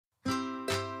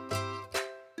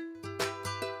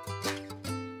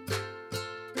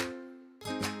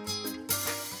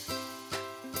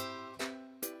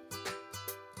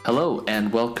Hello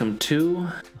and welcome to.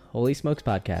 Holy Smokes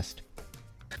podcast.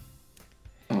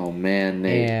 Oh man,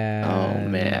 Nate. Oh And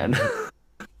man.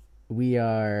 we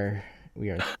are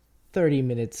 30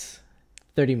 minutes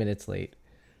late.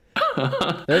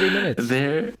 30 minutes.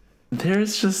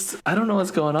 There's just I don't know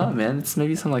what's going on, man. It's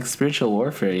maybe some like spiritual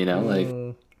warfare, you know? Like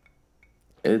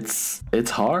it's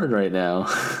hard right now.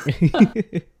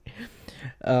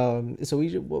 So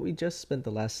what we just spent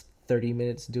the last 30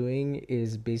 minutes doing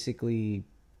is basically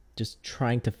just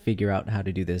trying to figure out how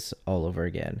to do this all over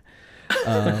again.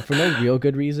 For no real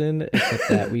good reason, except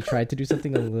that we tried to do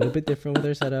something a little bit different with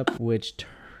our setup, which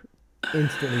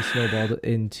instantly snowballed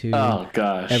into Oh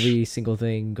gosh. every single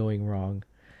thing going wrong.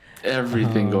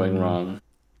 Everything going wrong.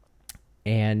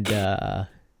 And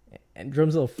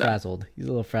Drum's a little frazzled. He's a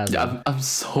little frazzled. I'm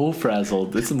so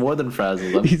frazzled. It's more than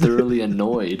frazzled. I'm thoroughly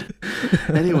annoyed.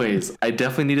 Anyways, I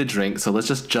definitely need a drink, so let's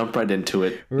just jump right into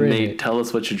it. Nate, tell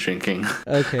us what you're drinking.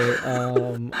 Okay.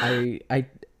 I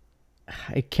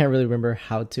can't really remember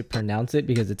how to pronounce it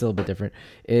because it's a little bit different.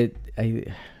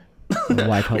 My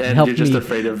wife helped You're just me.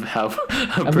 afraid of how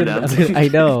I'm pronouncing. I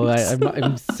know.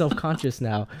 I'm self-conscious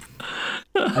now.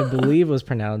 I believe it was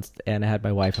pronounced, and I had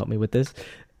my wife help me with this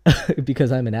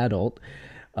because I'm an adult.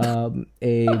 A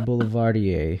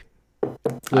Boulevardier.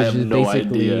 I have no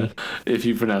idea if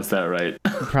you pronounce that right.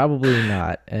 Probably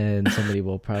not, and somebody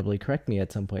will probably correct me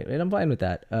at some point, and I'm fine with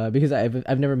that because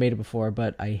I've never made it before,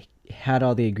 but I had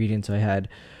all the ingredients. So I had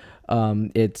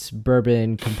it's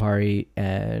bourbon, Campari,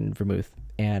 and vermouth,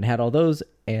 and had all those,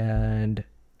 and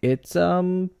it's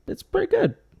pretty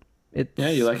good. Yeah,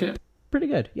 you like it? Pretty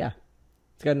good. Yeah,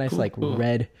 it's got a nice cool.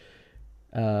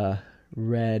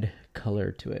 red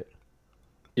color to it.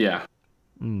 Yeah.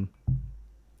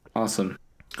 Awesome.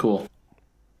 Cool.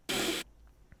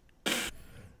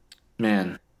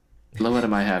 Man, what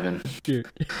am I having?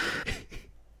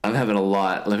 I'm having a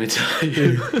lot, let me tell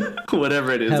you.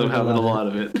 Whatever it is, I'm having a lot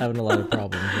of it. Having a lot of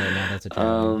problems right now. That's a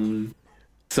challenge.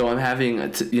 So I'm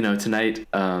having, tonight,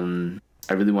 I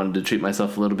really wanted to treat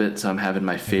myself a little bit, so I'm having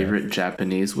my favorite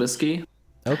Japanese whiskey.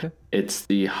 Okay. It's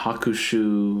the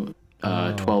Hakushu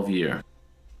 12-year.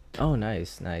 Oh,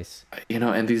 nice.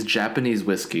 And these Japanese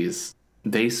whiskeys,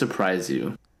 they surprise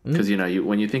you. Because,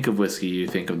 when you think of whiskey, you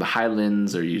think of the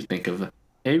Highlands, or you think of,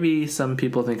 maybe some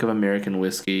people think of American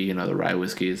whiskey, the rye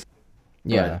whiskeys.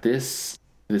 Yeah. But this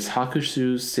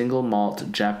Hakushu single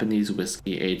malt Japanese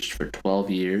whiskey aged for 12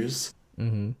 years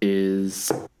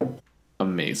is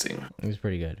amazing. It's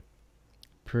pretty good.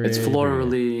 It's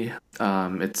florally,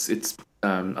 it's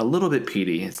a little bit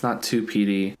peaty. It's not too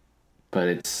peaty, but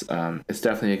it's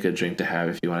definitely a good drink to have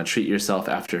if you want to treat yourself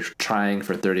after trying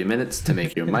for 30 minutes to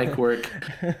make your mic work.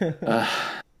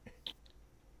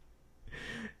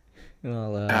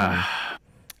 Well,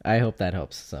 I hope that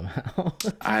helps somehow.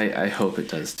 I hope it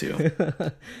does too.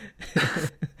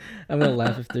 I'm gonna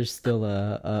laugh if there's still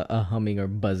a humming or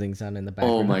buzzing sound in the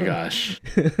background. Oh my gosh.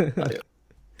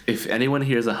 If anyone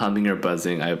hears a humming or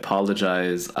buzzing, I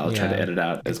apologize. I'll try to edit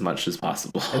out as much as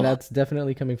possible. And that's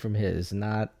definitely coming from his,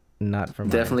 not from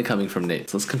definitely mine. coming from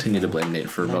Nate. So let's continue to blame Nate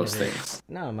for most things.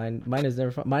 No, mine is never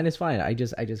fine. Mine is fine. I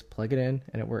just plug it in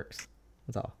and it works.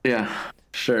 That's all. Yeah,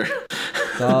 sure.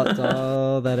 It's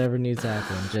all that ever needs to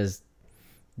happen. Just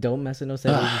don't mess with no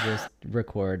settings. Just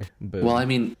record. Boom. Well, I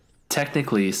mean,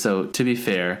 technically, so to be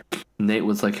fair, Nate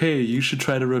was like, hey, you should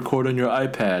try to record on your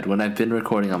iPad, when I've been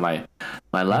recording on my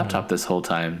laptop this whole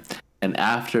time. And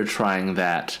after trying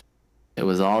that, it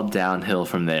was all downhill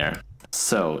from there.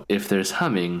 So if there's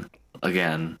humming,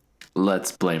 again,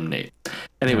 let's blame Nate.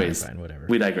 Anyways, fine, whatever.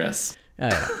 We digress.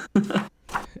 I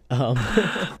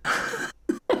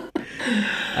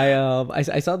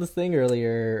saw this thing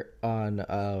earlier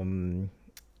on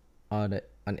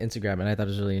Instagram, and I thought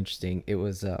it was really interesting. It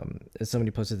was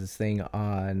somebody posted this thing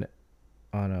on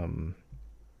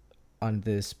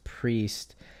this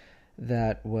priest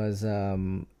that was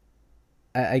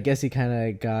I guess he kind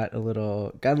of got a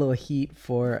little heat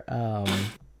for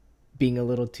being a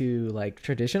little too like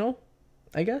traditional,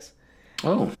 I guess.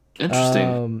 Oh,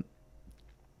 interesting.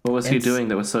 What was he doing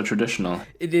that was so traditional?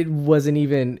 It wasn't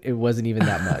even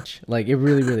that much. Like it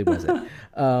really wasn't.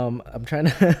 I'm trying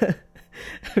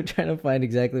to find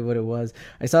exactly what it was.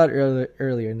 I saw it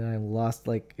earlier and then I lost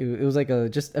like it was like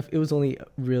it was only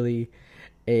really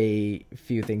a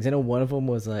few things. I know one of them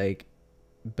was like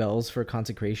bells for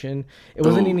consecration. It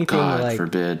wasn't anything God like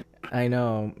forbid. I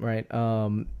know, right?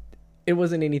 It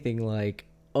wasn't anything like,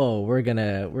 oh, we're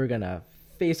gonna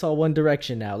face all one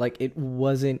direction now. Like it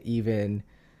wasn't even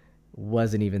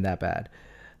that bad.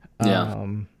 Yeah.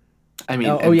 I mean,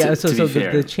 yeah. to So be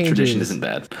fair, the changes. tradition isn't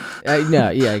bad. No,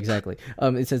 yeah, exactly.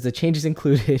 It says the changes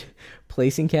included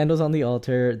placing candles on the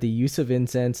altar, the use of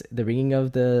incense, the ringing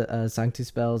of the Sanctus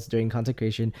bells during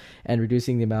consecration, and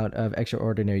reducing the amount of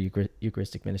extraordinary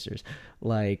Eucharistic ministers.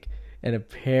 Like, and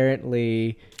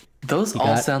apparently, Those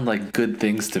all sound like good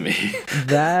things to me.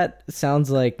 that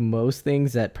sounds like most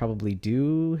things that probably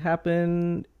do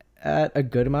happen at a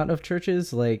good amount of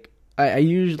churches. Like, I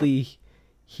usually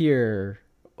hear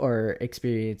or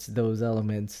experience those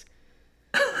elements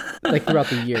like throughout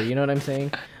the year. You know what I'm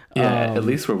saying? Yeah, at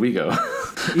least where we go.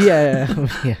 Yeah.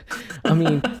 I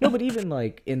mean, no, but even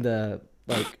like in the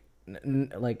like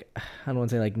like I don't want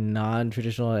to say like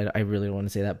non-traditional. I really don't want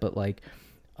to say that, but like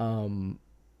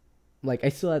I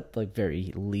still at like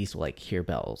very least like hear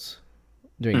bells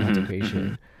during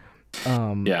consecration.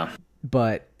 Yeah.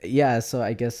 But yeah, so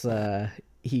I guess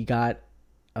he got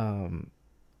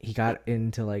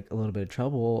into like a little bit of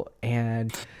trouble,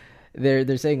 and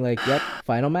they're saying like, yep,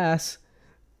 final mass.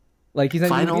 Like he's not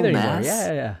going to be there anymore.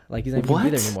 Yeah. Like he's not going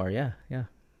to be there anymore. Yeah.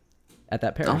 At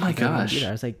that parish. Oh my gosh.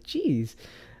 I was like, geez,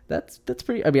 that's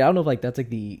pretty. I mean, I don't know if like that's like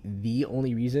the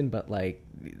only reason, but like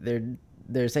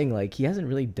they're saying like he hasn't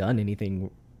really done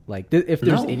anything. Like if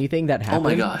there's anything that happened, oh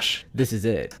my gosh, this is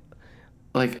it.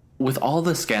 Like with all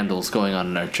the scandals going on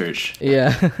in our church.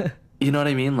 Yeah. You know what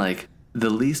I mean? Like the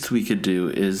least we could do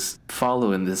is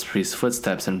follow in this priest's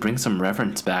footsteps and bring some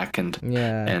reverence back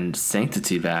and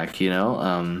sanctity back, you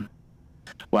know?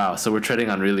 Wow, so we're treading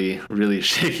on really, really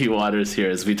shaky waters here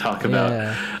as we talk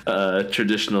about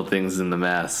traditional things in the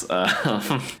mass.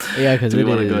 Yeah, because do we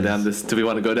want to go down this? Do we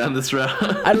want to go down this route?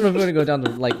 I don't know if we're gonna go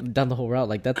down the whole route.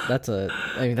 Like that's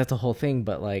a whole thing.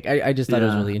 But like I just thought it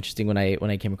was really interesting when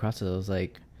I came across it. I was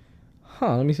like,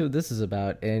 let me see what this is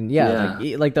about. And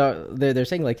like they're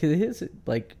saying like his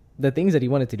like the things that he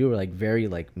wanted to do were like very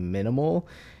like minimal,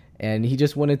 and he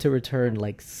just wanted to return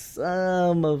like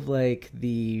some of like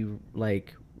the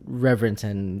like reverence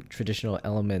and traditional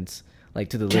elements like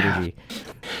to the liturgy,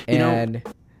 and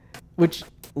which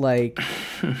like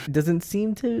doesn't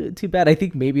seem too bad. I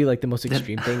think maybe like the most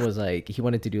extreme thing was like he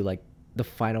wanted to do like the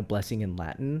final blessing in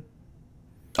Latin.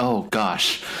 Oh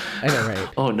gosh, I know, right?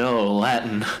 Oh no,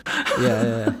 Latin.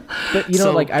 Yeah. But you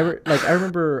know, I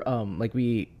remember like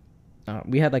we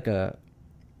had like a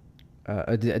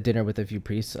dinner with a few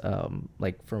priests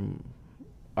like from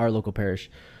our local parish,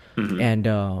 and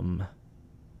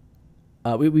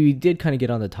we did kind of get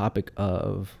on the topic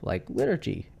of like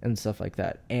liturgy and stuff like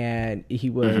that, and he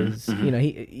was you know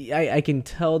I can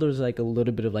tell there was like a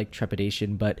little bit of like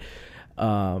trepidation, but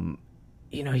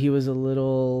you know he was a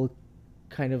little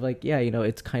kind of like, you know,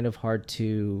 it's kind of hard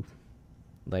to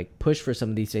like push for some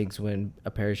of these things when a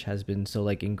parish has been so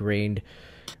like ingrained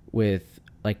with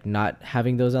like not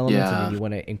having those elements, and then you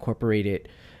want to incorporate it.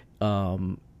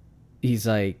 He's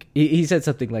like he said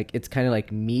something like it's kind of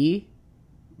like me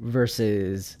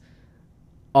versus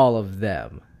all of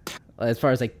them as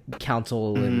far as like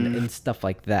council and stuff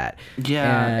like that.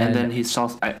 And then he's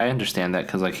also, I understand that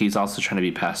because like he's also trying to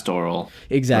be pastoral.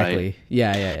 Exactly. Right?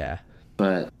 Yeah.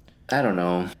 But I don't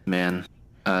know, man.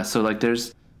 So like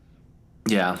there's,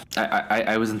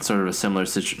 I was in sort of a similar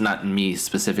situation, not me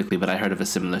specifically, but I heard of a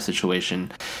similar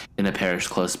situation in a parish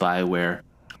close by where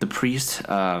the priest,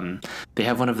 they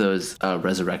have one of those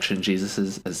resurrection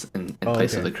Jesuses as in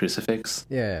place of the crucifix.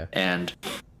 Yeah. And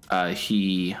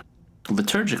he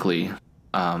liturgically,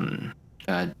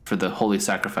 for the holy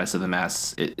sacrifice of the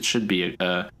Mass, it should be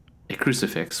a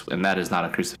crucifix, and that is not a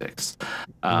crucifix.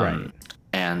 Right.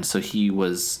 And so he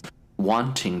was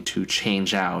wanting to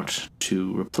change out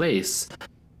to replace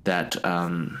that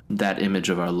image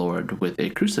of our Lord with a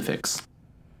crucifix.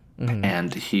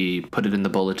 And he put it in the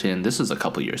bulletin. This was a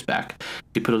couple years back.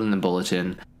 He put it in the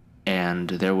bulletin, and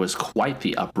there was quite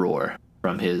the uproar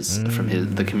from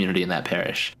the community in that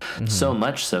parish. So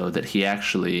much so that he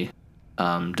actually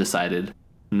decided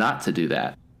not to do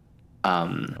that.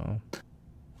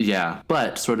 Yeah,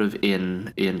 but sort of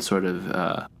in sort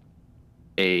of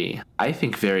a, I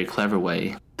think, very clever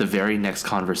way, the very next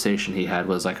conversation he had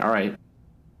was like, all right,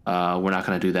 we're not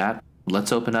going to do that.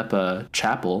 Let's open up a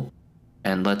chapel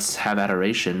and let's have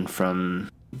adoration from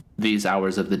these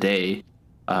hours of the day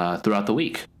throughout the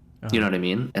week. You know what I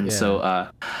mean? And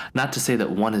so not to say that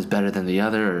one is better than the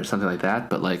other or something like that,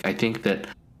 but like I think that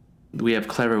we have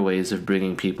clever ways of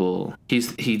bringing people.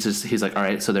 He's like, all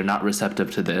right, so they're not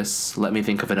receptive to this. Let me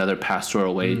think of another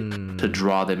pastoral way to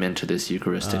draw them into this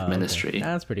Eucharistic ministry.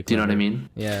 That's pretty cool. Do you know what I mean?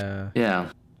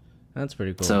 Yeah. That's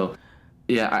pretty cool. So,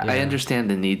 I understand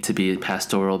the need to be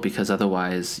pastoral because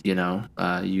otherwise, you know,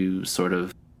 you sort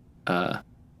of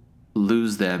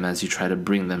lose them as you try to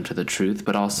bring them to the truth,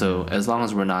 but also as long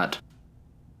as we're not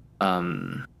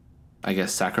I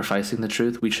guess sacrificing the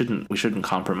truth, we shouldn't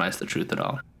compromise the truth at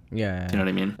all. Yeah. Do you know what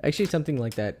I mean? Actually, something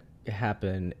like that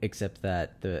happened, except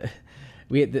that there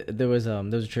was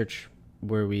a church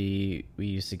where we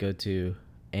used to go to,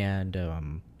 and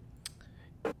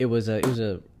it was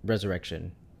a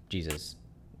resurrection Jesus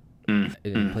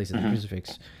in place of the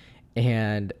crucifix,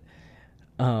 and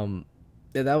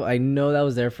that I know that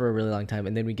was there for a really long time,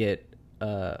 and then we get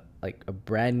like a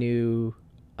brand new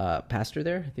pastor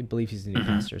there. I believe he's the new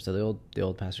pastor. So the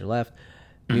old pastor left,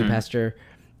 new pastor,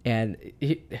 and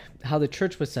how the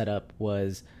church was set up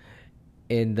was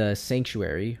in the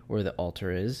sanctuary where the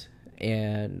altar is,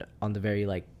 and on the very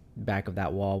like back of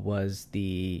that wall was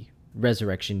the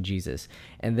resurrection Jesus,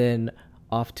 and then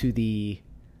off to the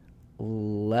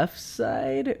left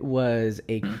side was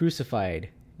a crucified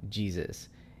Jesus.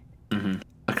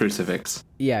 A crucifix.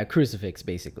 Yeah, a crucifix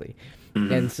basically.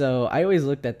 And so I always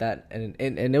looked at that, and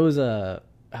it was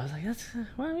I was like,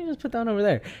 why don't we just put that one over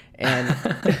there? And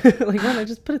like, why not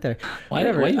just put it there? Why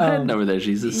are you hiding over there,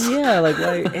 Jesus? Yeah, like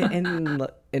why?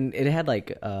 And it had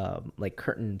like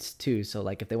curtains too, so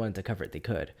like if they wanted to cover it, they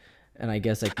could. And I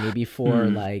guess like maybe for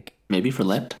Lent. Maybe for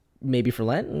Lent.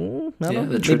 I don't know.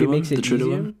 The maybe it makes it easier.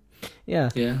 one. Yeah.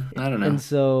 Yeah, I don't know. And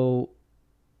so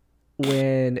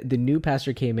when the new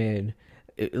pastor came in,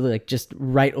 like just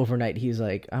right overnight, he's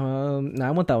like, no,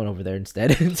 I want that one over there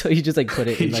instead. And so he just like put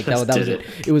it in, like that was it.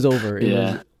 It was over. It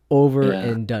was over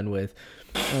and done with.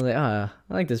 I was like, I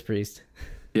like this priest.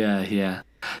 Yeah.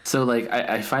 So like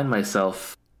I find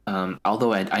myself,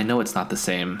 although I know it's not the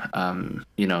same,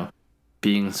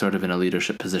 being sort of in a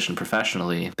leadership position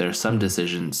professionally, there are some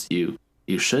decisions you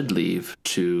should leave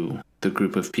to the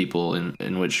group of people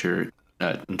in which you're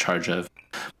in charge of,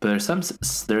 but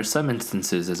there are some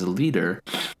instances as a leader,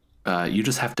 you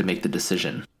just have to make the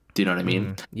decision. Do you know what I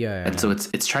mean? Yeah. And so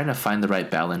it's trying to find the right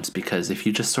balance, because if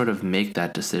you just sort of make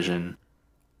that decision,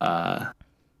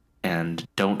 and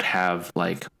don't have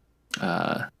like,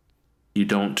 you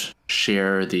don't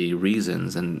share the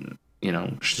reasons, and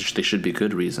they should be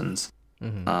good reasons.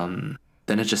 Then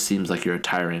it just seems like you're a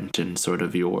tyrant, and sort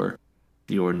of you're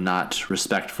not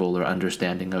respectful or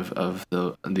understanding of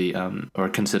the or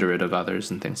considerate of others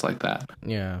and things like that.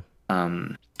 Yeah.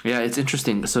 It's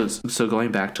interesting. So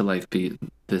going back to like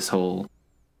this whole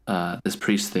this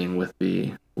priest thing with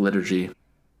the liturgy,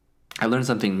 I learned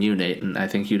something new, Nate, and I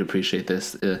think you'd appreciate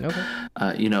this. Okay.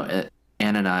 Anne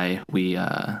and I,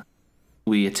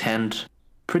 we attend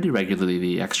pretty regularly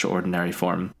the extraordinary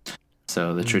form,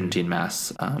 so the Tridentine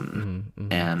Mass,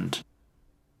 and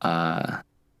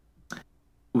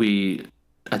we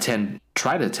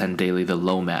try to attend daily the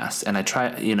Low Mass, and I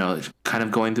try, kind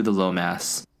of going through the Low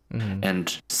Mass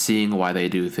and seeing why they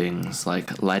do things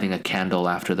like lighting a candle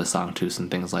after the Sanctus and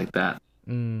things like that.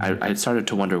 I started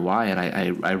to wonder why, and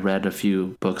I read a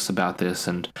few books about this,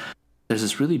 and there's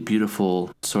this really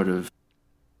beautiful sort of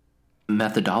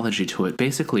methodology to it.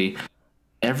 Basically,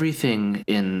 everything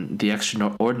in the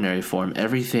extraordinary form,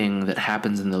 everything that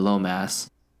happens in the Low Mass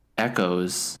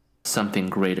echoes something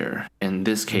greater. In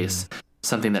this case,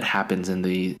 something that happens in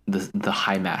the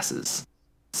high masses.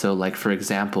 So like, for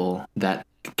example, that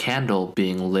candle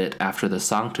being lit after the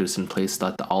Sanctus and placed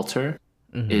at the altar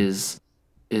is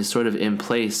sort of in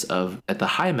place of, at the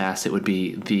high mass, it would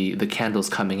be the candles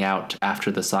coming out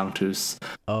after the Sanctus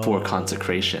for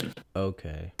consecration.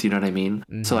 Okay. Do you know what I mean?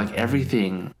 So like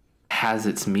everything has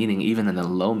its meaning, even in the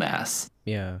Low Mass.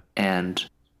 Yeah. And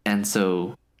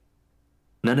so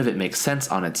none of it makes sense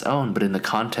on its own, but in the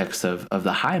context of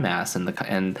the high mass and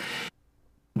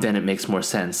then it makes more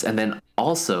sense. And then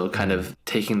also kind of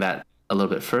taking that a little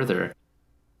bit further,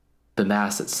 the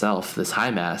mass itself, this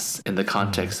high mass, in the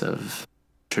context of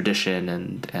tradition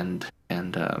and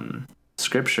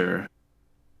scripture,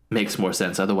 makes more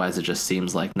sense. Otherwise it just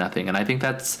seems like nothing. And I think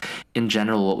that's in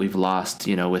general what we've lost,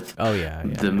 with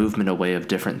the movement away of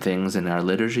different things in our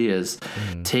liturgy, is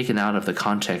taken out of the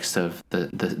context of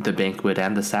the banquet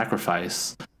and the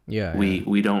sacrifice.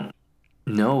 We don't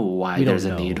know why there's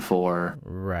a need for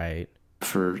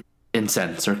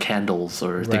incense or candles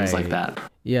or things like that.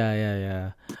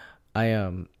 Yeah. I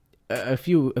a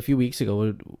few weeks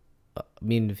ago,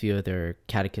 me and a few other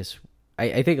catechists,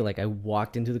 I think like I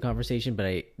walked into the conversation, but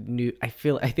I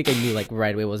think I knew like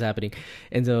right away what was happening.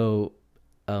 And so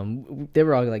they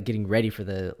were all like getting ready for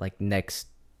the like next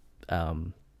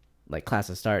like class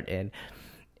to start,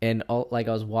 and all, like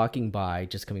I was walking by,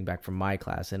 just coming back from my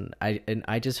class, and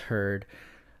I just heard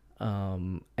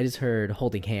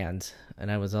holding hands,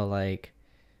 and I was all like,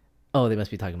 oh, they must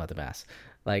be talking about the mass.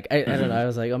 Like I don't know. I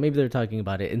was like, oh, maybe they're talking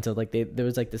about it. And so like there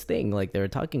was like this thing, like they were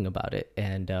talking about it,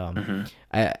 and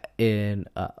I in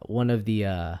one of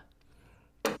the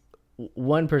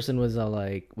one person was all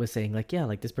like was saying like, yeah,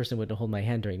 like this person would hold my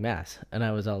hand during mass, and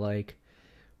I was all like,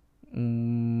 how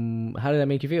did that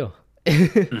make you feel?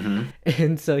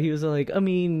 And so he was all like, I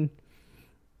mean,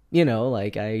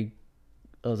 like I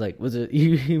was like, was it?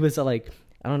 He was all like,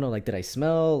 I don't know, like, did I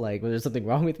smell? Like, was there something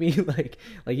wrong with me? like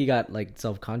he got like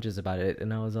self-conscious about it,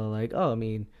 and I was all like, oh, I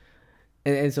mean,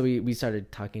 and so we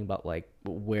started talking about like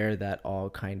where that all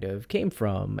kind of came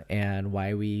from and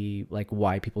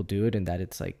why people do it, and that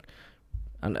it's like,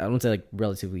 I don't say like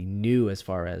relatively new as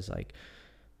far as like,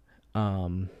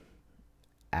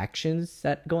 actions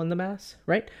that go in the mass,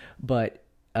 right? But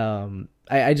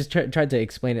I just tried to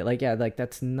explain it like, yeah, like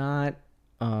that's not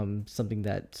something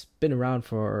that's been around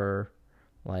for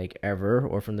like ever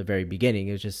or from the very beginning.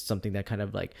 It was just something that kind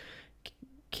of like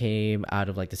came out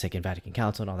of like the Second Vatican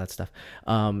Council and all that stuff.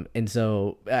 And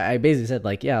so I basically said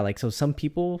like, yeah, like, so some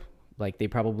people like they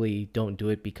probably don't do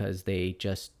it because they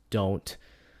just don't,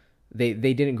 they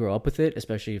didn't grow up with it,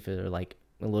 especially if they're like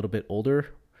a little bit older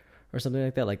or something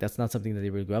like that. Like that's not something that they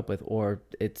really grew up with, or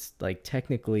it's like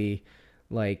technically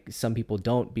like some people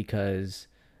don't because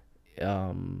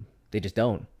they just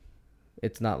don't.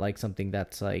 It's not like something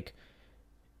that's like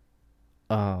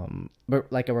but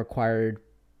like a required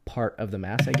part of the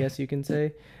mass, I guess you can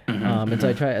say. And so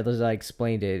I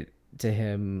explained it to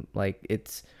him like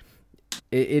it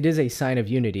is a sign of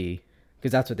unity,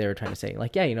 because that's what they were trying to say.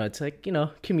 Like, yeah, it's like,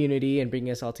 community and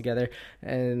bringing us all together.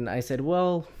 And I said,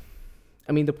 well,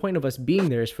 I mean, the point of us being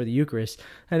there is for the Eucharist.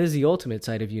 That is the ultimate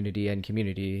side of unity and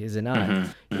community, is it not?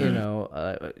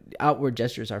 Outward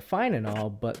gestures are fine and all,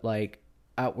 but like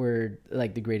outward,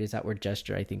 like the greatest outward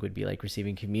gesture, I think, would be like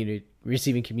receiving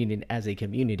communion as a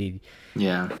community.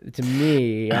 Yeah. To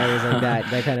me, I was like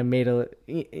that kind of made like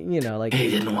he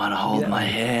didn't want to hold my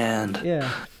hand. Yeah.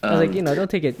 I was like, don't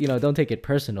take it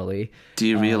personally. Do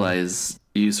you realize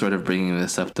you sort of bringing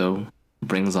this up though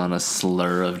brings on a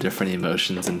slur of different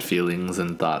emotions and feelings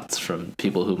and thoughts from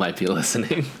people who might be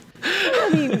listening?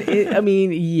 I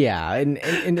mean, yeah, and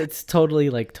it's totally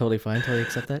fine, totally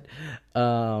accept that.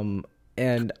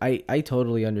 And I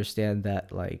totally understand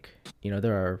that, like,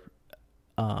 there are,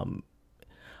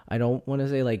 I don't want to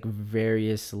say like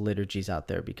various liturgies out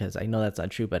there, because I know that's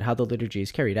not true, but how the liturgy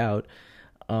is carried out,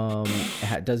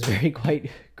 does vary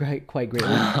quite greatly.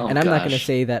 And I'm not going to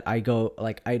say that I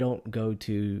don't go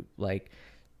to like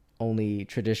only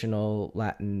traditional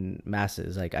Latin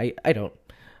masses. Like I don't,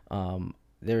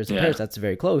 there's a parish that's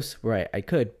very close where I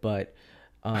could, but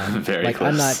very like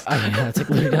close. it's like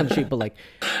literally down the street, but like,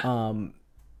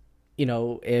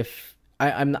 if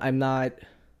I'm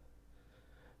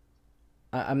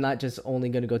not just only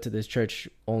going to go to this church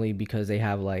only because they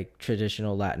have like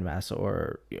traditional Latin mass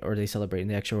or they celebrate in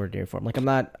the extraordinary form. Like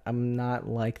I'm not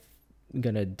like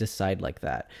going to decide like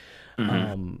that.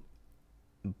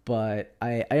 But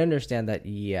I understand that,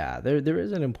 yeah, there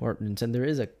is an importance, and there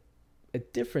is a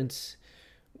difference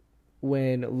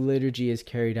when liturgy is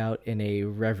carried out in a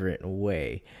reverent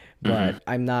way. But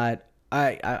I'm not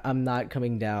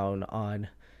coming down on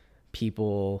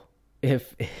people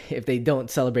if they don't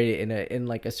celebrate it in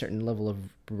like a certain level of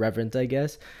reverence, I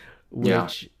guess,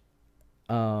 which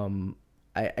I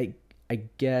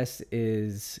guess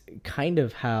is kind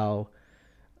of how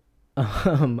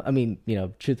I mean,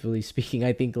 truthfully speaking,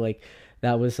 I think like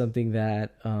that was something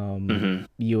that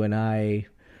you and I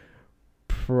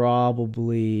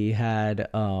probably had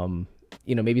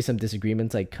maybe some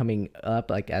disagreements like coming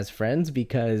up like as friends,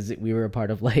 because we were a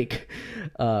part of like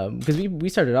because we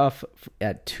started off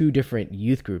at two different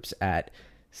youth groups at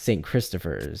St.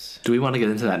 Christopher's. Do we want to get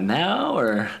into that now,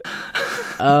 or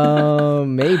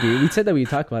maybe we said that we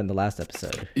talked about it in the last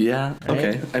episode? Yeah.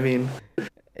 Right? Okay. I mean,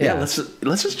 yeah, let's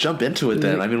just jump into it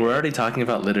then. I mean, we're already talking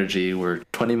about liturgy. We're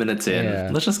 20 minutes in. Yeah.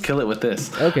 Let's just kill it with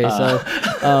this.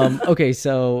 Okay,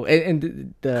 so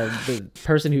and the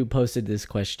person who posted this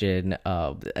question,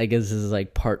 I guess this is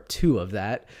like part 2 of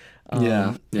that.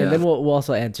 And then we'll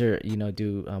also answer,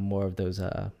 do more of those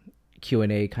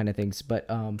Q&A kind of things. But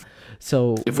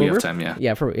so if we have time,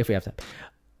 if we have time,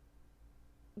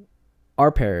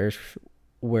 our parish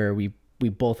where we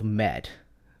both met.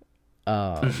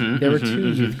 There were two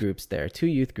youth groups there.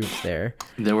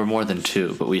 There were more than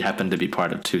 2, but we happened to be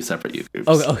part of 2 separate youth groups.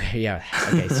 Okay, yeah.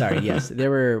 Okay, sorry. Yes, there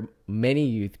were many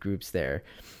youth groups there,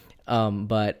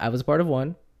 but I was part of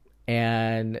one,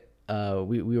 and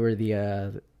we were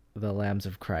the Lambs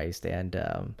of Christ,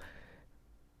 and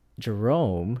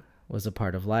Jerome was a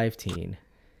part of Live Teen,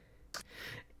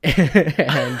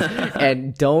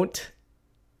 and don't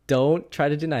don't try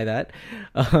to deny that.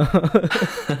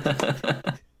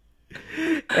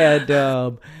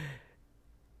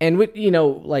 And with,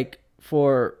 like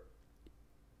for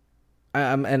I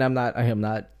am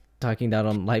not talking down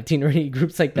on Live Teen or any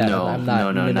groups like that. No, I'm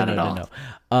not. no, not at all.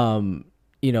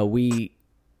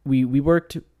 We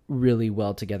worked really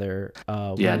well together.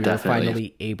 When we definitely. were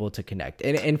finally able to connect,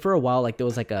 and for a while, like there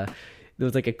was like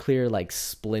a clear like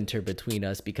splinter between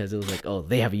us, because it was like, oh,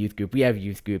 they have a youth group, we have a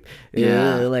youth group,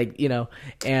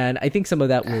 and I think some of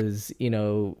that was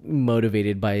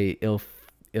motivated by ill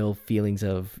feelings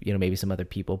of maybe some other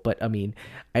people. But I mean,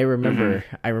 I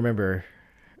remember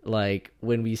like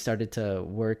when we started to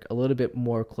work a little bit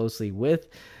more closely with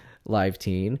Live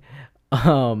Teen,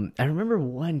 I remember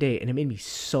one day, and it made me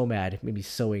so mad, it made me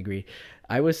so angry.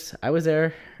 I was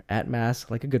there at mass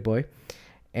like a good boy,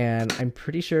 and I'm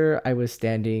pretty sure I was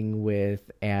standing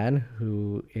with Anne,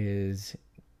 who is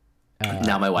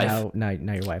now my wife. Now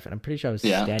your wife. And I'm pretty sure I was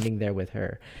standing there with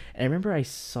her. And I remember I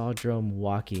saw Jerome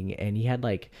walking, and he had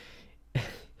like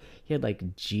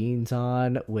jeans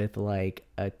on with like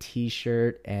a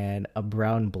t-shirt and a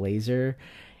brown blazer.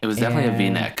 It was definitely a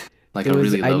V-neck, like a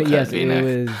really low cut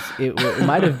V-neck. It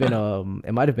might have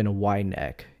been a Y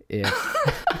neck if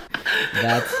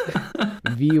that's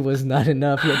V was not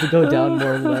enough. You had to go down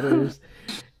more letters.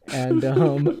 And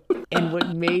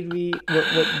what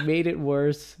made it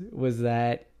worse was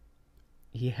that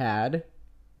he had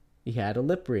a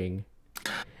lip ring.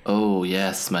 Oh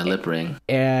yes, my lip ring.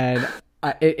 And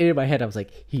in my head I was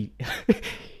like, he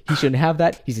shouldn't have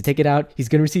that. He's to take it out. He's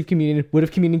gonna receive communion. What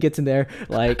if communion gets in there?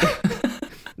 Like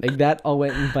like that all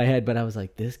went in my head. But I was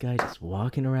like, this guy just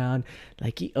walking around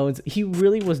like he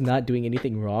really was not doing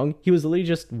anything wrong. He was literally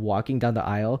just walking down the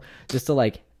aisle just to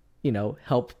like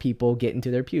help people get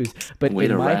into their pews. But way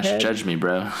in to my rash head, judge me,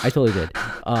 bro. I totally did.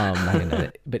 Not gonna know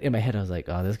it. But in my head, I was like,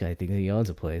 oh, this guy thinks he owns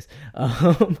a place.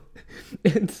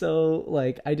 And so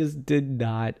like I just did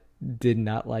not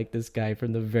like this guy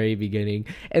from the very beginning.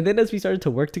 And then as we started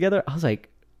to work together, I was like,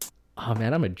 oh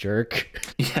man, I'm a jerk.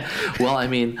 Yeah. Well, I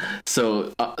mean,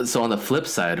 so on the flip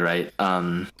side, right?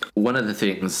 One of the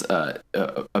things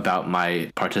about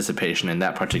my participation in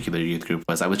that particular youth group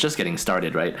was I was just getting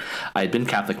started, right? I had been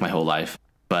Catholic my whole life,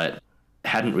 but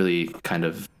hadn't really kind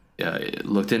of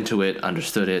looked into it,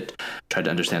 understood it, tried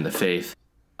to understand the faith,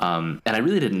 and I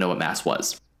really didn't know what Mass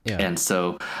was. Yeah. And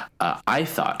so I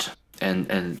thought,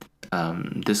 and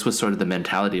this was sort of the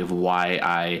mentality of why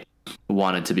I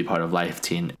wanted to be part of Life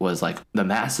Teen, was like, the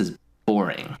Mass is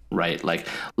boring, right? Like,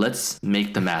 let's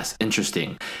make the Mass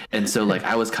interesting. And so like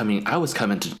I was coming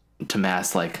to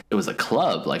Mass like it was a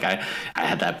club. Like I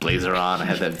had that blazer on, I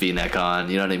had that V-neck on,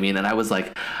 you know what I mean? And I was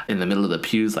like in the middle of the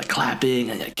pews like clapping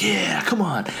and like, yeah, come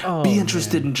on, be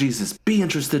interested in Jesus, be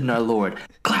interested in our Lord,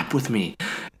 clap with me.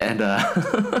 And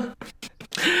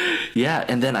yeah,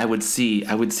 and then I would see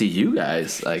you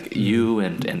guys, like you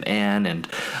and Anne and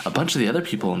a bunch of the other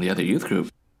people in the other youth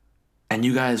group, and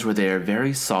you guys were there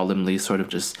very solemnly, sort of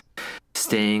just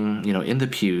staying, in the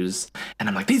pews, and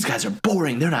I'm like, these guys are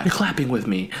boring, they're not clapping with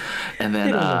me. And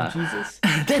then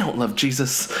they don't love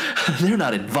Jesus. They're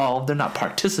not involved, they're not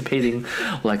participating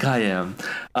like I am.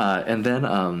 And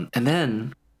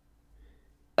then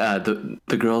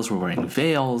the girls were wearing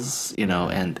veils,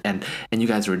 and you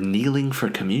guys were kneeling for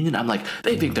communion. I'm like,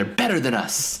 they think they're better than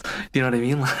us. You know what I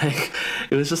mean? Like,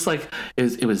 it was just like,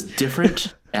 it was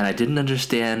different, and I didn't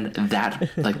understand that,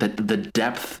 like the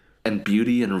depth and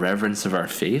beauty and reverence of our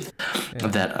faith,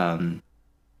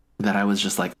 that I was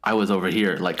just like, I was over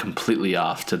here like completely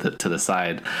off to the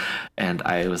side, and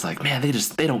I was like, man, they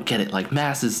don't get it. Like,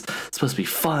 Mass is supposed to be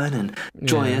fun and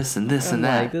joyous and this and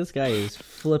that. Like, this guy is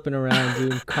flipping around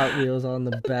doing cartwheels on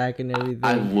the back and everything.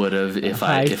 I would have if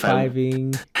I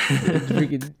high-fiving,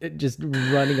 just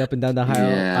running up and down the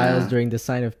aisles during the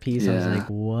sign of peace. I was like,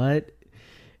 what?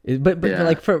 But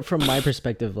like from my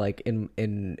perspective, like in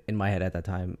my head at that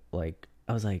time, like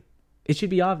I was like, it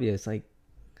should be obvious, like,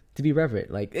 to be reverent,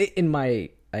 like in my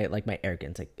my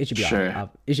arrogance, like it should be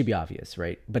it should be obvious,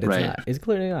 right? But it's not. It's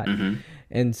clearly not. Mm-hmm.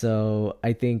 And so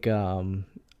I think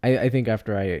I think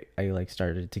after I like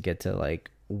started to get to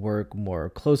like work more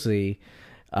closely,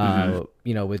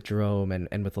 with Jerome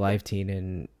and with Live Teen,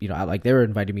 and like they were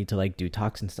inviting me to like do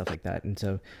talks and stuff like that, and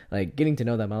so like getting to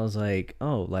know them, I was like,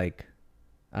 oh, like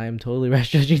I am totally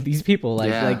rash judging these people,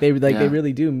 they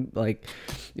really do like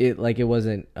it. Like, it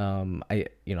wasn't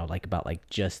like about like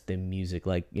just the music,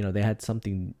 like they had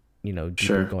something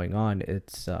deeper going on.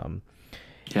 It's and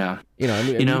we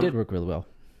did work really well.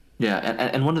 Yeah,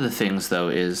 and one of the things though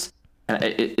is,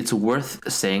 it's worth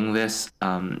saying this.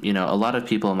 A lot of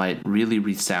people might really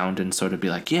resound and sort of be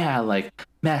like, yeah, like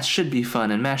mass should be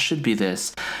fun and mass should be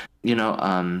this. You know,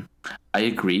 I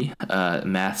agree.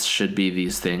 Mass should be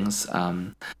these things,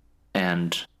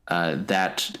 and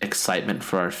that excitement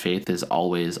for our faith is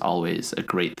always, always a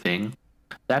great thing.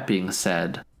 That being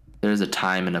said, there's a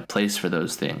time and a place for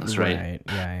those things, right? Right.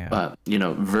 Yeah. You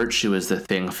know, virtue is the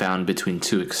thing found between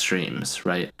two extremes,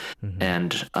 right?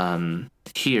 And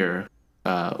here,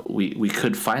 we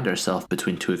could find ourselves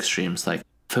between two extremes, like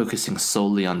focusing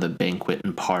solely on the banquet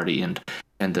and party and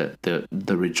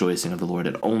the rejoicing of the Lord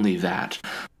and only that,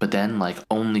 but then like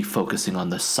only focusing on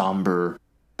the somber,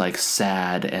 like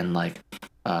sad and like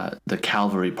the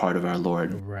Calvary part of our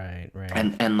Lord, Right.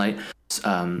 and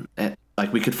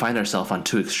like we could find ourselves on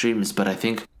two extremes. But I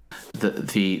think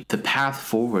the path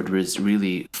forward is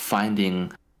really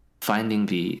finding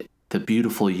the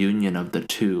beautiful union of the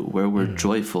two, where we're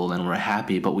joyful and we're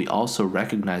happy, but we also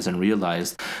recognize and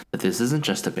realize that this isn't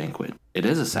just a banquet; it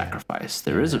is a sacrifice.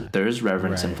 There is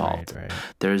reverence involved. Right.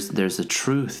 There's a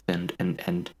truth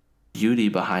and beauty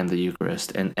behind the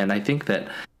Eucharist, and I think that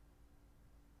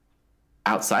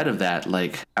outside of that,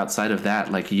 like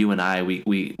you and I,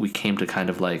 we came to kind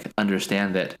of like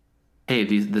understand that, hey,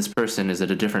 this person is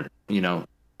at a different, you know,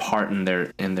 part in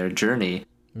their journey.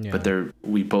 Yeah. But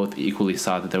we both equally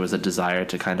saw that there was a desire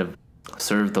to kind of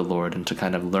serve the Lord and to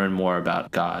kind of learn more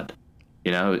about God.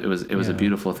 You know, it was a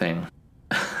beautiful thing.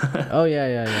 Oh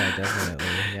yeah, definitely.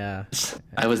 Yeah.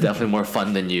 I was definitely more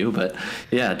fun than you, but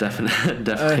yeah, definitely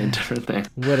a different thing.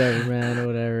 Whatever, man.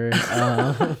 Whatever.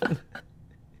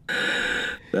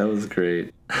 That was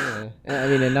great. Yeah. I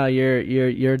mean, and now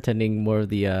you're attending more of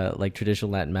the like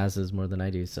traditional Latin masses more than I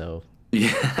do, so.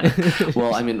 Yeah.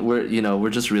 Well, I mean, we're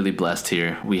just really blessed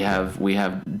here. We have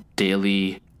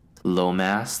daily low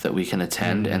mass that we can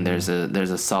attend, and there's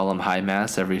a solemn high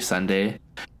mass every Sunday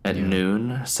at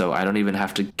noon. So I don't even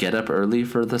have to get up early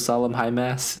for the solemn high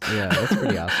mass. Yeah, that's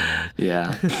pretty awesome, man.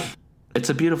 Yeah. It's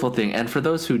a beautiful thing. And for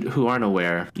those who aren't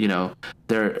aware, you know,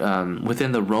 there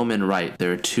within the Roman rite,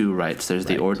 there are two rites. There's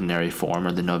the ordinary form,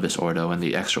 or the Novus Ordo, and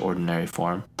the extraordinary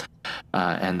form.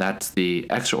 And that's the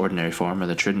extraordinary form, or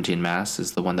the Tridentine Mass,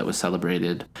 is the one that was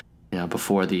celebrated, you know,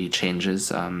 before the changes,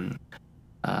 the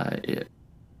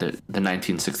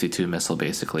 1962 Missal,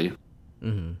 basically.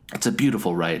 Mm-hmm. It's a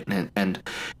beautiful rite, and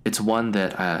it's one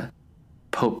that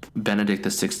Pope Benedict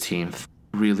XVI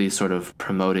really sort of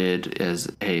promoted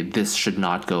as, hey, this should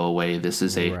not go away. This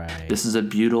is a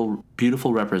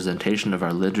beautiful representation of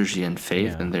our liturgy and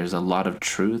faith, and there's a lot of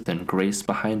truth and grace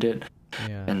behind it.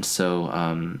 Yeah. And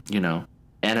so, you know,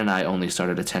 Anne and I only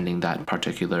started attending that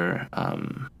particular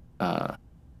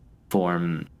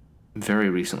form very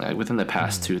recently, like within the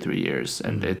past 2-3 years,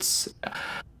 and it's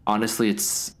honestly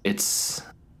it's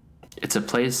a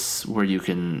place where you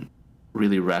can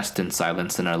really rest in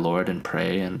silence in our Lord and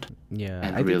pray and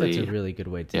I think that's a really good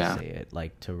way to say it,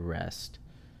 like to rest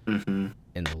in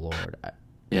the Lord.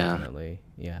 Definitely.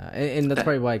 And that's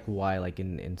probably why like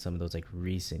in some of those like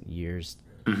recent years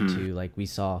too, like we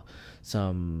saw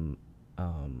some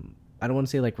I don't want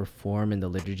to say like reform in the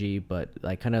liturgy, but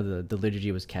like kind of the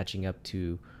liturgy was catching up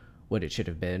to what it should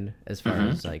have been as far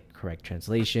as like correct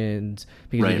translations,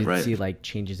 because you did see like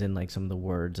changes in like some of the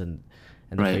words and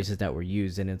the phrases that were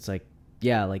used, and it's like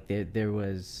like there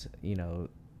was, you know,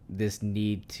 this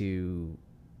need to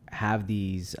have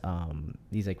these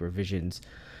like revisions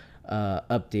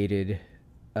updated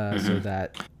so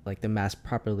that like the mass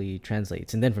properly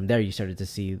translates, and then from there you started to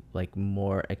see like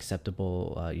more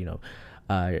acceptable you know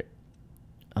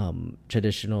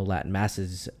traditional Latin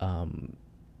masses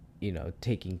you know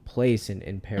taking place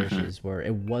in parishes where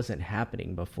it wasn't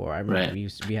happening before. I remember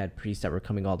we had priests that were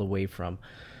coming all the way from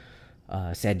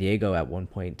San Diego at one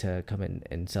point to come in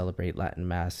and celebrate Latin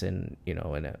Mass, and you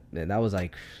know, and that was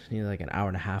like, you know, like an hour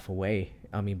and a half away.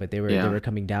 I mean, but they were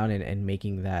coming down and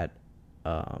making that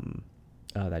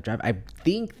that drive. I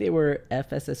think they were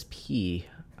FSSP.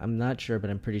 I'm not sure, but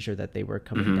I'm pretty sure that they were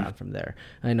coming down from there.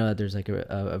 I know that there's like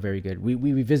a very good.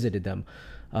 We visited them,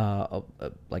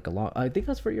 like a long. I think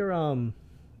that's for your oh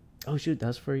shoot,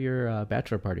 that's for your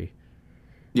bachelor party.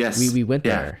 Yes, we went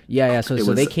there. Yeah. So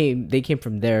they came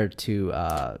from there to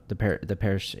the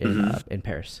parish in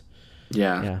Paris.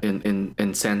 Yeah.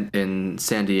 In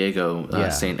San Diego,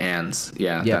 St. Anne's.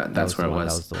 That's where it was.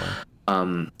 That was the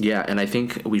one. And I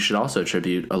think we should also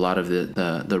attribute a lot of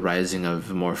the rising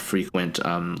of more frequent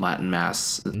Latin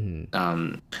Mass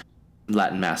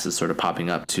Latin masses sort of popping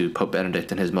up to Pope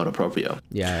Benedict and his motu proprio.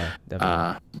 Yeah,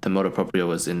 definitely. The motu proprio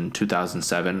was in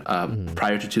 2007.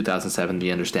 Prior to 2007, the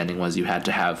understanding was you had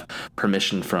to have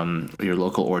permission from your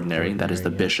local ordinary, that is the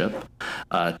bishop,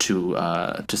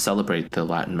 to celebrate the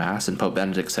Latin Mass. And Pope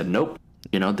Benedict said, nope,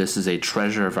 This is a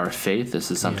treasure of our faith. This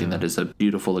is something that is a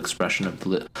beautiful expression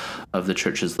of the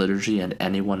church's liturgy, and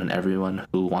anyone and everyone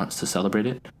who wants to celebrate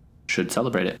it should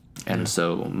celebrate it. And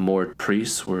so more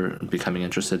priests were becoming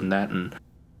interested in that, and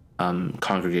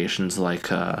congregations like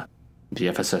the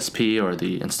FSSP or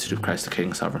the Institute of Christ the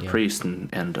King Sovereign Priest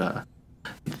and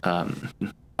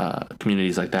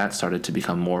communities like that started to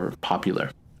become more popular.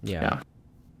 Yeah.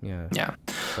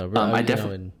 So I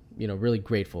definitely, really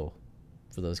grateful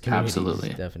for those communities.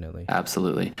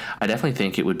 Absolutely. I definitely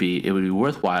think it would be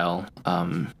worthwhile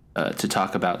to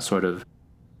talk about sort of,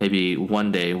 maybe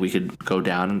one day we could go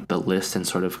down the list and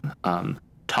sort of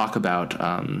talk about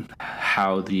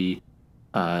how the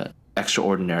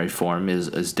extraordinary form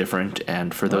is different.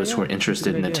 And for those who are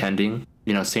interested in attending,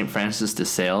 St. Francis de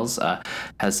Sales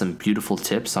has some beautiful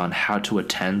tips on how to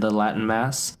attend the Latin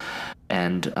Mass,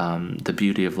 and the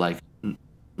beauty of like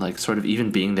sort of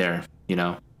even being there.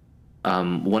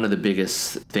 One of the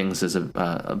biggest things is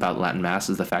about Latin Mass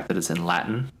is the fact that it's in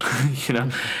Latin.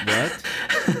 What?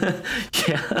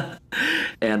 Yeah,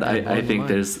 and I think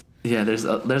there's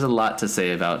a lot to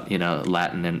say about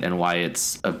Latin and why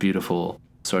it's a beautiful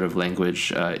sort of language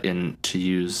to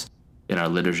use in our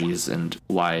liturgies, and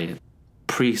why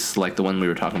priests like the one we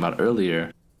were talking about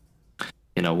earlier,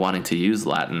 wanting to use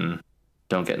Latin,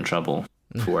 don't get in trouble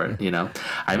for it.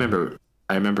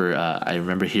 I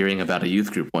remember hearing about a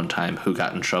youth group one time who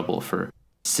got in trouble for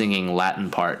singing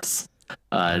Latin parts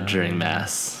during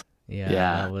Mass.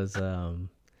 That was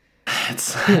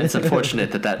it's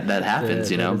unfortunate that happens,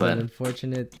 but an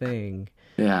unfortunate thing.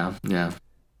 Yeah.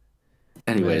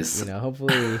 Anyways, but,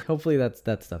 hopefully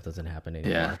that stuff doesn't happen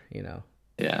anymore.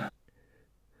 Yeah.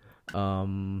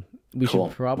 We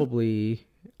should probably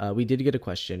we did get a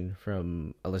question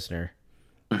from a listener.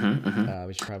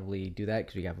 We should probably do that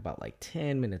because we have about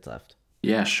 10 minutes left.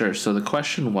 Yeah, sure. So the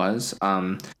question was,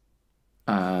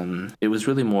 it was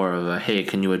really more of a, hey,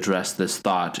 can you address this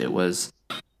thought? It was,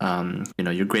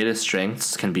 your greatest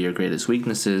strengths can be your greatest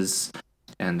weaknesses.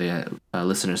 And the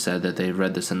listener said that they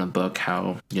read this in the book,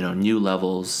 how, new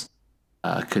levels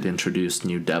could introduce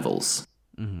new devils.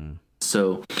 Mm-hmm.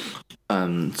 So,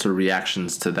 sort of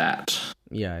reactions to that.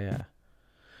 Yeah.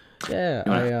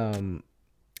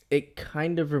 It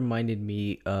kind of reminded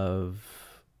me of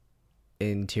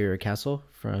Interior Castle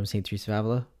from Saint Teresa of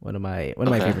Avila, one of my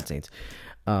favorite saints.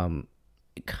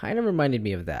 It kind of reminded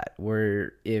me of that,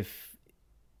 where if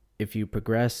you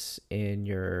progress in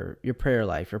your prayer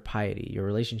life, your piety, your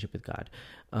relationship with God,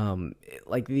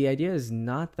 the idea is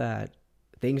not that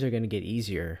things are going to get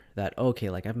easier, that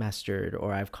I've mastered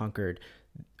or I've conquered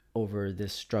over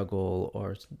this struggle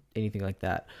or anything like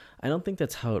that. I don't think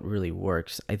that's how it really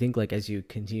works. I think as you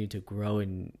continue to grow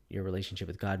in your relationship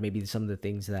with God, maybe some of the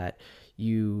things that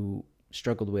you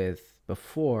struggled with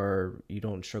before, you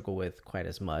don't struggle with quite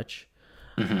as much.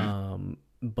 Mm-hmm.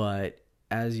 But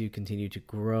as you continue to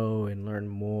grow and learn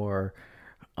more,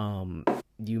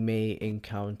 you may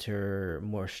encounter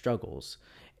more struggles.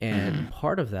 And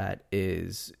part of that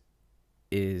is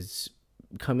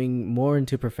coming more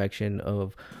into perfection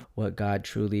of what God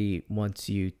truly wants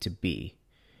you to be,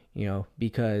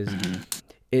 because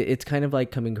it's kind of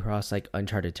like coming across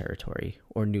uncharted territory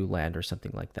or new land or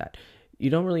something like that. You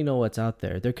don't really know what's out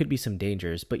there. There could be some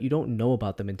dangers, but you don't know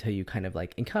about them until you kind of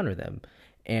encounter them.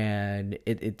 And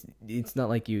it's not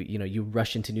like you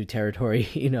rush into new territory.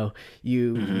 You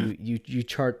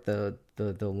chart the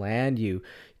land. You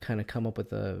kind of come up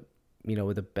with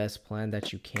with the best plan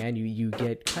that you can. You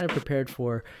get kind of prepared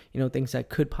for things that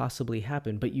could possibly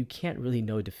happen, but you can't really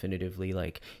know definitively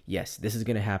yes, this is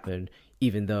going to happen,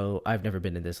 even though I've never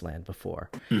been in this land before.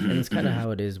 And it's kind of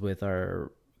how it is with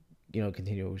our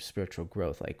continual spiritual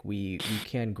growth. We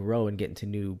can grow and get into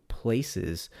new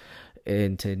places,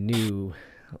 into new,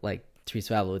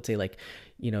 Teresa of Avila would say,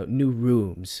 new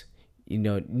rooms,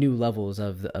 new levels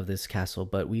of this castle,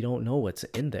 but we don't know what's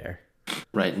in there.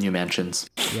 Right, new mansions.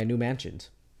 Yeah, new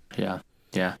mansions. Yeah.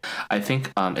 I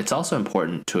think it's also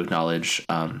important to acknowledge,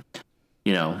 there's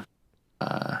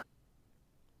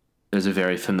a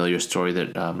very familiar story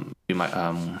that you might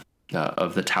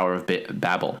of the Tower of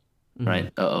Babel.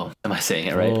 Right? Am I saying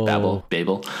it right?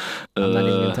 Babel. I'm not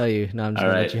even gonna tell you. No, I'm just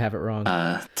gonna let you have it wrong.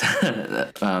 But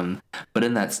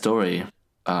in that story,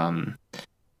 the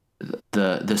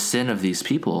sin of these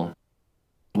people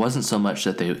wasn't so much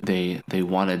that they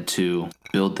wanted to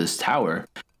build this tower.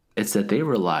 It's that they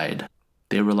relied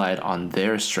on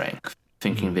their strength,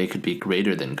 thinking they could be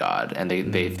greater than God, and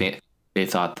they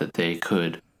thought that they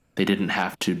didn't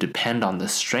have to depend on the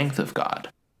strength of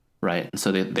God. Right, and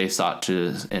so they sought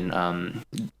to, and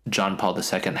John Paul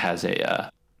II has a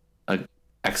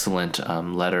excellent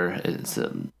letter. It's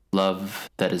love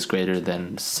that is greater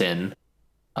than sin.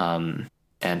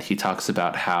 And he talks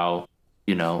about how,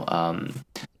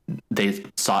 they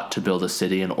sought to build a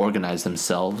city and organize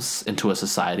themselves into a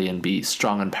society and be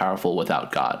strong and powerful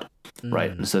without God,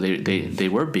 right? And so they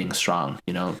were being strong,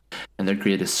 and their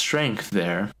greatest strength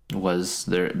there was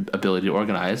their ability to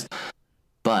organize.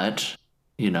 But,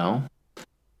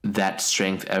 that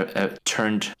strength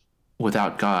turned,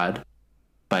 without God,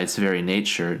 by its very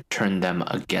nature, turned them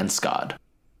against God.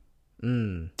 Do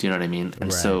you know what I mean?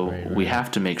 And right. We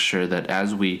have to make sure that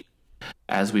as we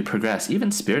progress,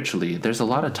 even spiritually, there's a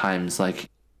lot of times, like,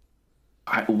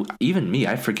 I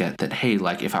forget that, hey,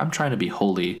 like, if I'm trying to be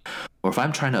holy, or if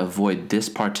I'm trying to avoid this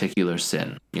particular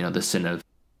sin, the sin of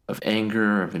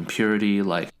anger, of impurity,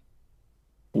 like,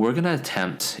 we're gonna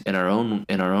attempt in our own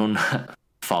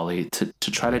folly to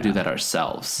try to do that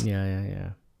ourselves.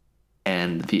 Yeah.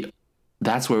 And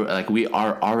that's where, like, we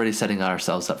are already setting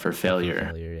ourselves up for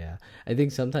failure. Yeah. I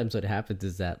think sometimes what happens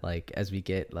is that, like, as we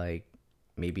get, like,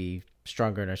 maybe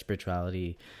stronger in our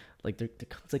spirituality, like, there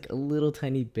comes, like, a little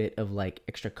tiny bit of, like,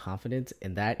 extra confidence,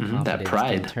 and that confidence that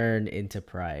pride can turn into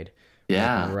pride.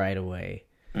 Yeah. Like, right away.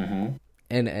 And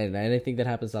I think that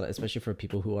happens a lot, especially for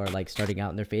people who are, like, starting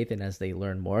out in their faith, and as they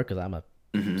learn more, because I'm a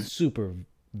super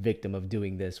victim of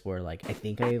doing this, where, like, I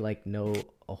think I, like, know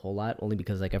a whole lot only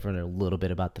because, like, I've learned a little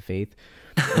bit about the faith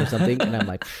or something, and I'm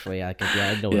like, I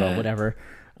know it all, whatever.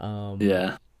 And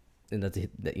it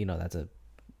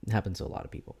happens to a lot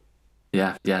of people.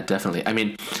 Yeah, definitely. I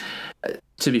mean,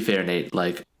 to be fair, Nate,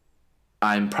 like,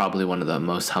 I'm probably one of the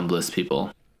most humblest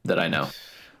people that I know.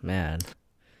 Man.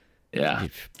 Yeah.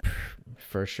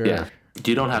 For sure. Yeah.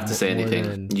 You don't have to say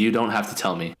anything. You don't have to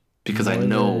tell me, because I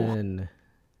know.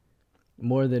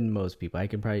 More than most people. I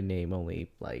can probably name only,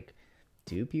 like,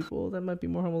 2 people that might be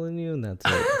more humble than you, and that's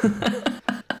it.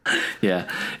 Yeah.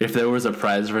 If there was a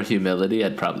prize for humility,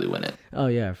 I'd probably win it. Oh,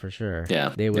 yeah, for sure.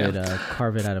 Yeah. They would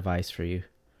carve it out of ice for you.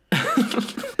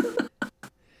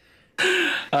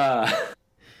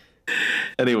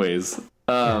 Anyways.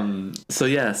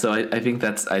 So I think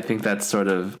that's sort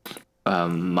of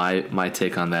my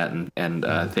take on that, and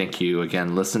thank you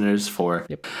again, listeners, for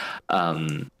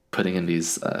putting in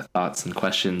these thoughts and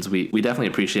questions. We definitely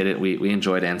appreciate it. We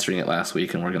enjoyed answering it last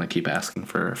week, and we're going to keep asking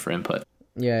for input.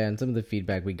 Yeah, and some of the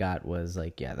feedback we got was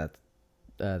like, that's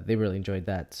they really enjoyed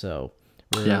that, so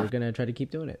we're going to try to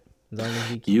keep doing it as long as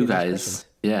we keep you guys.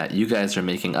 Yeah, you guys are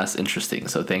making us interesting,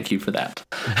 so thank you for that.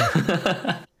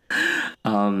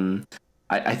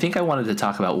 I think I wanted to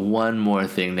talk about one more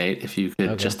thing, Nate, if you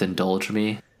could just indulge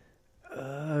me.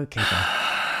 Okay.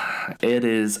 It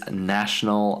is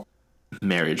National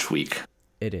Marriage Week.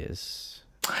 It is.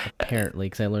 Apparently,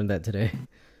 because I learned that today.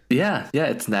 Yeah,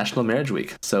 it's National Marriage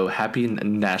Week. So happy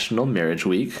National Marriage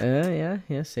Week.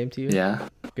 Yeah, same to you. Yeah.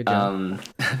 Good job.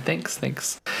 Thanks.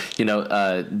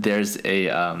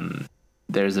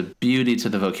 There's a beauty to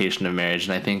the vocation of marriage,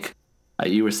 and I think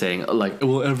you were saying, like,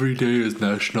 well, every day is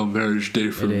National Marriage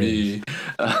Day for me.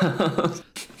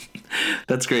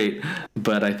 That's great,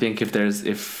 but I think if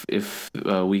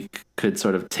we could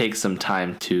sort of take some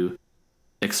time to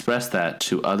express that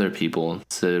to other people,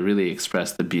 to really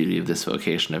express the beauty of this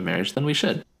vocation of marriage, then we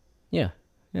should. Yeah.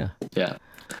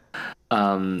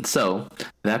 So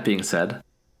that being said,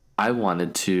 I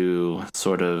wanted to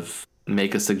sort of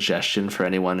make a suggestion for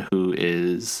anyone who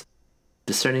is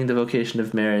discerning the vocation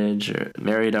of marriage or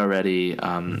married already.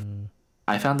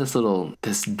 I found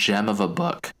this gem of a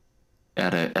book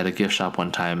at a gift shop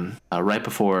one time, right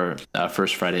before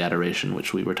First Friday Adoration,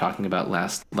 which we were talking about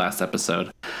last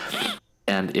episode.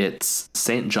 And it's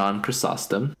St. John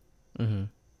Chrysostom, and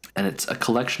it's a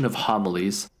collection of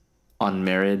homilies on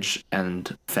marriage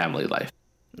and family life.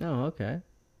 Oh, okay.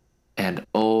 And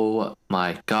oh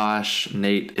my gosh,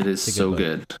 Nate, it is so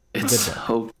good. It's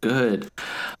so good.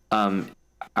 I'm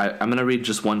gonna read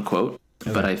just one quote,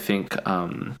 but I think a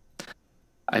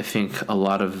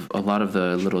lot of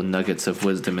the little nuggets of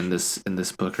wisdom in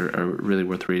this book are really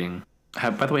worth reading. By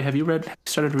the way, have you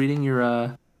started reading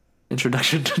your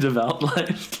Introduction to Devout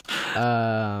Life?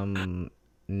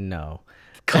 No.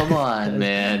 Come on,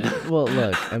 man. Well,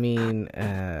 look,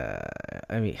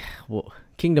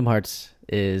 Kingdom Hearts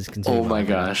is considered. Oh my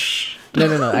gosh.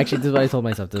 No. Actually, this is what I told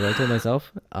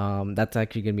myself. That's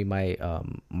actually gonna be my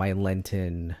my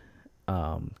Lenten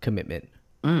commitment.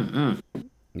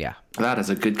 Yeah. That is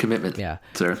a good commitment. Yeah,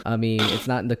 sir. I mean, it's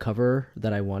not in the cover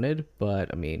that I wanted,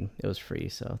 but I mean, it was free,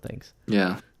 so thanks.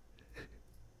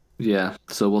 Yeah,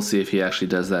 so we'll see if he actually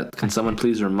does that. Can someone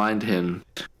please remind him,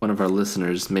 one of our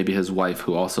listeners, maybe his wife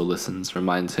who also listens,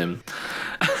 reminds him.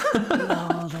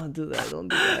 No, don't do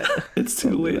that. It's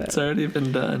too late. It's already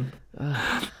been done.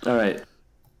 All right.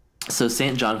 So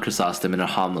Saint John Chrysostom in a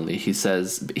homily, he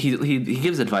says he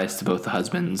gives advice to both the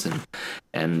husbands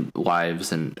and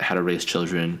wives and how to raise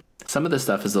children. Some of the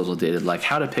stuff is a little dated, like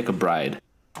how to pick a bride.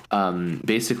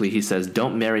 Basically, he says,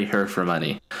 don't marry her for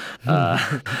money.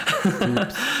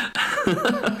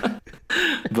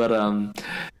 But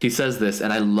he says this,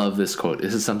 and I love this quote.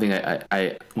 This is something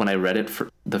I when I read it for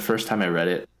the first time I read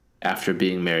it after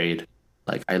being married,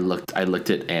 like I looked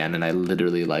at Anne, and I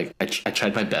literally like I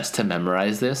tried my best to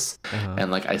memorize this,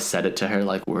 and like I said it to her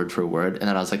like word for word, and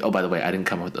then I was like, oh, by the way, I didn't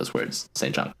come up with those words.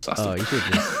 St. John Chrysostom. Oh, you should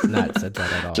just not said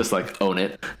that at all. Just like own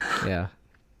it. Yeah.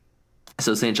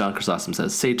 So St. John Chrysostom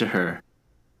says, say to her,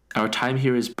 our time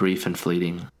here is brief and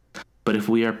fleeting, but if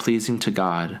we are pleasing to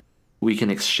God, we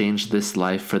can exchange this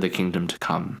life for the kingdom to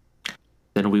come.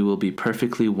 Then we will be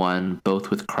perfectly one both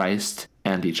with Christ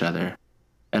and each other,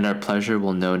 and our pleasure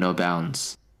will know no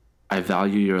bounds. I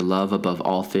value your love above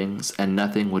all things, and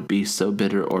nothing would be so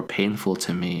bitter or painful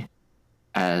to me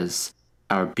as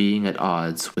our being at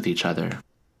odds with each other.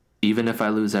 Even if I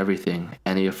lose everything,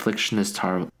 any affliction is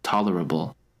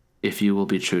tolerable, if you will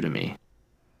be true to me.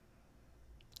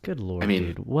 Good Lord, I mean,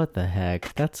 dude. What the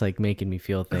heck? That's like making me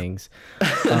feel things.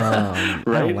 I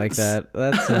don't like that.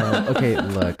 That's okay,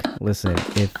 look, listen,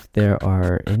 if there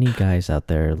are any guys out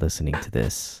there listening to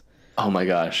this, oh my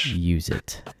gosh, use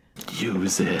it.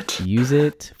 Use it. Use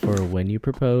it for when you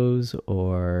propose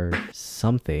or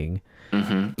something.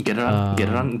 Mm-hmm. Get it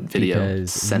on video.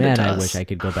 Because, send man, it to I us. wish I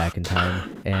could go back in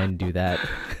time and do that.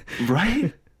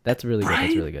 Right? That's really good.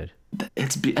 That's really good.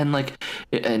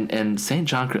 And St.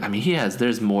 John, I mean,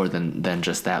 there's more than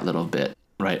just that little bit,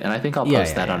 right? And I think I'll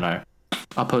post that on our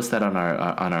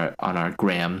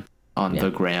gram,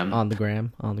 the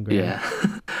gram. Yeah.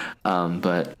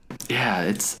 But yeah,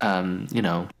 it's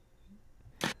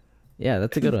yeah,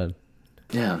 that's a good one.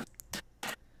 Yeah.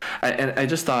 I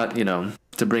just thought,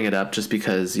 to bring it up just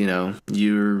because,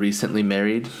 you're recently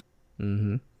married.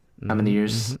 Mm-hmm. How many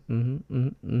years? Not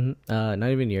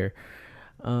even a year.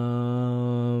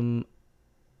 Uh-oh.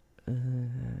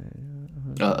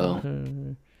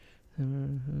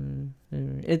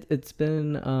 It's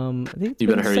been I think it's you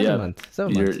been better hurry 7 up. months.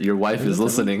 7 months. Your wife is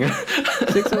listening.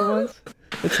 6 7 months.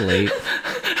 It's late.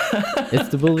 It's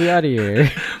the Boulevardier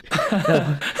year.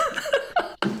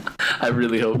 I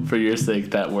really hope for your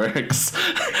sake that works.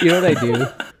 You know what I do?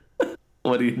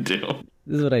 What do you do?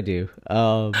 This is what I do.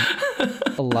 A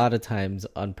lot of times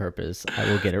on purpose, I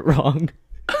will get it wrong.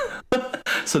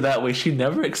 So that way she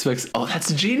never expects, oh,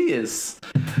 that's genius.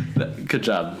 Good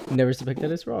job. Never suspect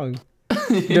that it's wrong.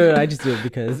 No, I just do it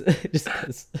because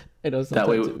I know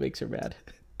sometimes it makes her mad.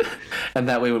 And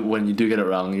that way when you do get it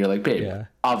wrong, you're like, babe, Yeah.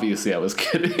 obviously I was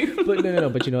kidding. But no.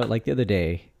 But you know what? Like the other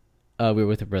day, we were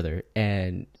with her brother,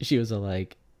 and she's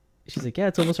like, yeah,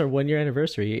 it's almost our 1 year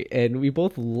anniversary, and we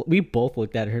both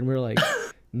looked at her and we were like,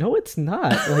 no, it's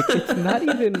not. Like, it's not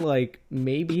even like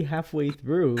maybe halfway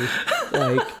through.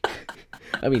 Like,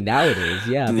 I mean, now it is,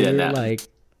 yeah. But we were like,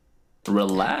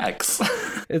 relax.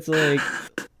 It's like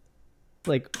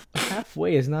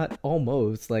halfway is not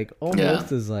almost. Like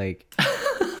almost is like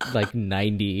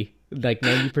 90. Like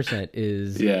 90%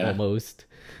 is almost.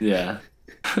 Yeah.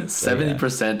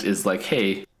 70% is like,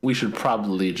 hey, we should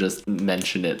probably just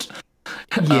mention it.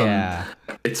 Yeah.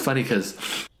 It's funny because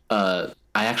I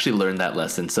actually learned that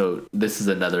lesson. So this is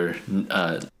another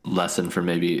lesson for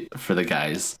the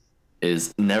guys,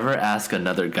 is never ask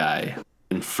another guy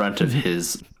in front of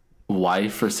his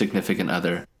wife or significant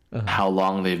other how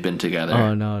long they've been together.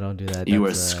 Oh, no, don't do that. You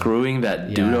are screwing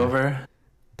that dude over.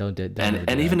 Don't do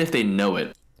and even if they know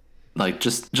it, like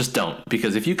just don't,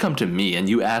 because if you come to me and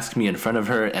you ask me in front of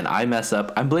her and I mess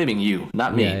up, I'm blaming you,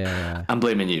 not me. Yeah. I'm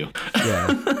blaming you.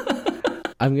 Yeah.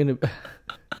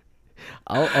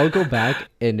 I'll go back,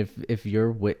 and if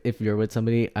you're with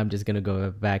somebody, I'm just gonna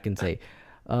go back and say,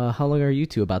 how long are you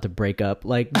two about to break up?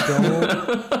 Like,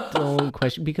 don't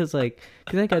question, because I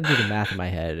gotta do the math in my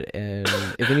head, and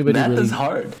if anybody math is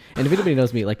hard, and if anybody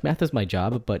knows me, like, math is my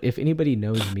job. But if anybody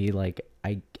knows me, like,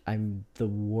 I'm the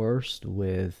worst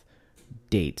with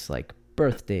dates, like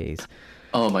birthdays.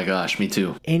 Oh my gosh, me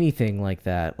too. Anything like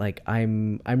that. Like,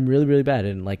 I'm really, really bad,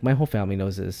 and like my whole family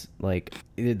knows this. Like,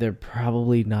 they're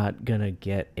probably not gonna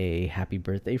get a happy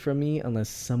birthday from me unless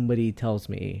somebody tells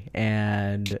me.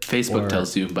 And Facebook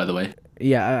tells you, by the way.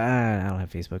 Yeah, I don't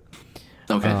have Facebook.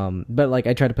 Okay. But like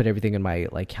I try to put everything in my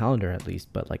like calendar at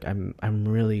least. But like I'm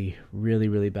really, really,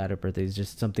 really bad at birthdays.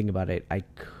 Just something about it.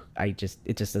 It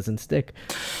just doesn't stick.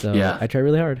 So yeah. I try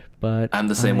really hard, but I'm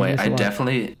the same way. I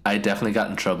definitely got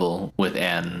in trouble with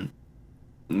Anne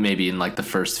maybe in like the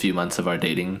first few months of our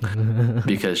dating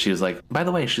because she was like, by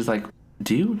the way, she's like,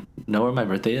 do you know where my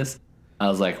birthday is? I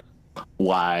was like,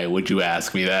 Why would you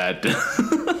ask me that?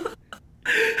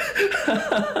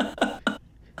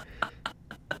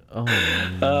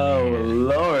 Oh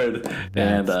Lord.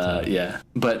 And yeah,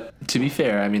 but to be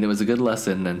fair, I mean, it was a good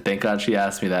lesson, and thank God she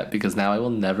asked me that, because now I will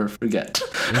never forget.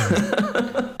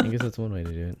 I guess that's one way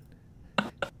to do it.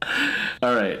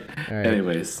 All right.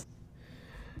 Anyways,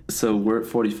 so we're at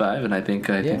 45, and I think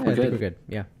we're good. I think we're good.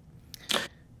 Yeah.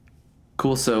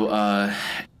 Cool. So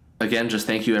again, just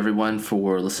thank you everyone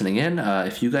for listening in.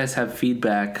 If you guys have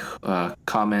feedback,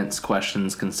 comments,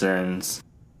 questions, concerns,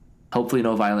 hopefully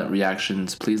no violent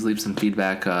reactions, please leave some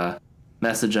feedback.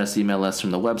 Message us, email us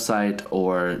from the website,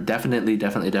 or definitely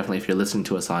if you're listening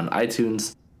to us on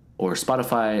iTunes or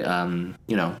Spotify,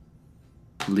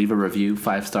 leave a review.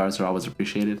 5 stars are always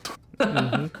appreciated.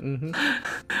 All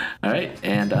right,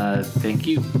 and thank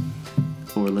you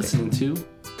for listening to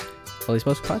Holy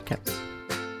Smokes Podcast.